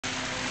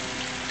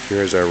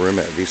Here's our room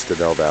at Vista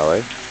del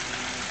Valle.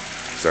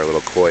 It's our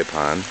little koi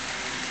pond.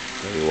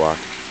 We walk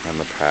on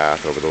the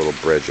path over the little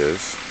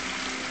bridges.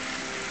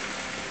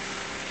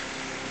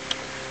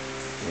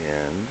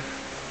 And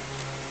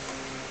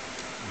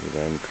we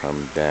then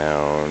come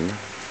down and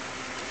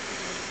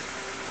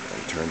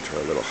turn to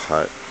our little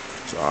hut.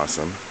 It's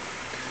awesome.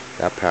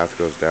 That path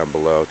goes down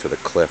below to the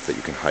cliff that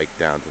you can hike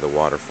down to the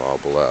waterfall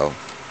below.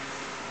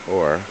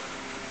 Or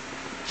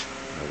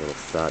a little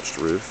thatched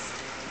roof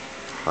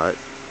hut.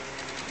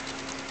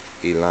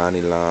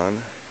 Ilan Ilan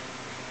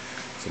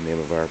is the name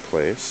of our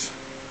place.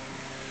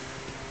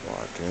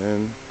 Walk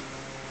in.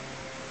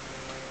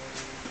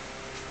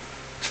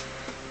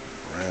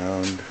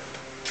 Around.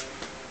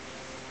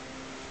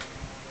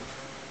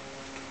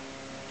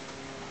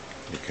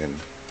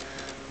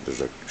 There's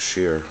a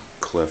sheer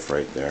cliff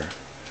right there.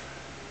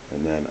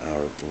 And then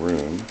our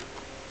room,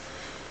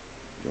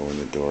 go in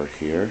the door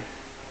here,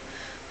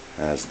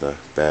 has the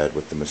bed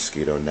with the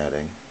mosquito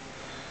netting.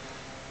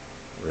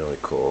 Really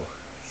cool.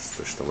 It's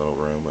just a little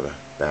room with a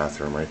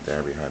bathroom right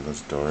there behind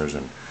those doors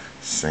and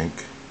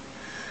sink.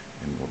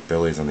 And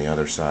Billy's on the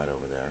other side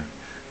over there.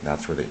 And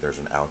that's where there's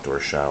an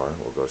outdoor shower.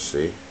 We'll go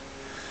see.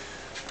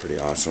 Pretty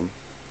awesome.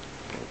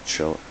 A little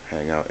chill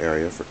hangout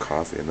area for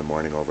coffee in the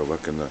morning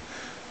overlooking the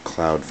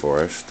cloud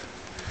forest.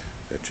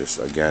 It just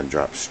again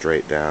drops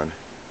straight down.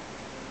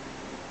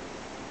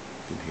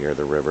 You can hear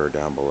the river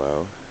down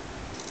below.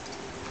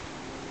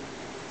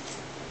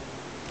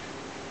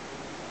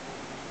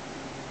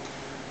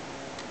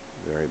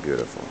 Very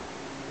beautiful.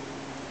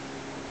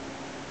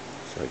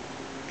 It's like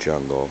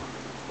jungle,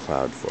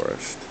 cloud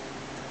forest.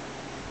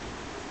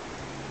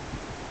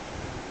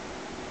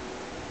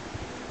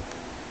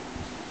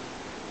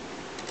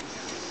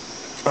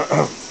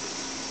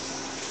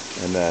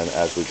 And then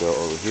as we go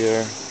over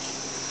here,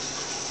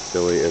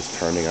 Billy is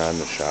turning on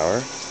the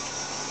shower.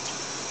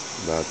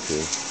 About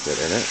to get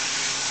in it.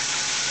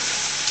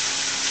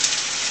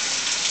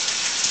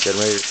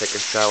 Getting ready to take a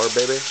shower,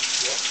 baby?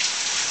 Yeah.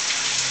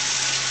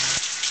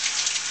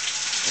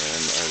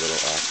 And our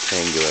little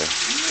rectangular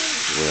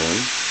room.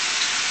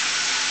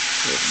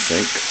 Little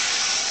sink.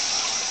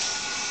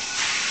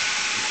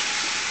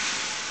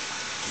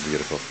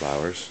 Beautiful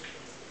flowers.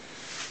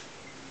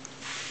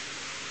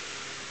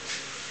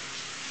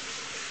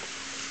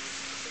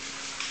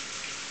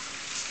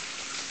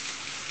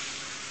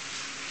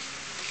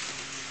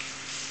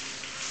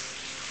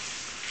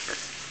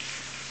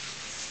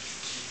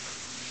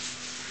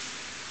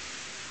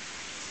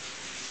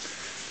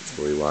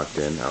 Where we walked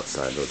in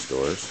outside those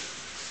doors.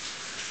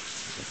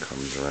 It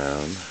comes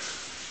around,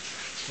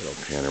 little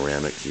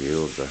panoramic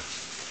view of the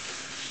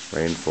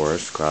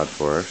rainforest, cloud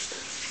forest,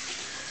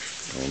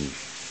 and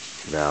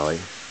valley.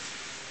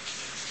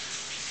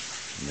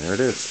 And there it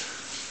is,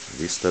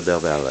 Vista del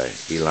Valle.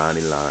 Ilan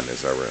Ilan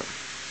is our room.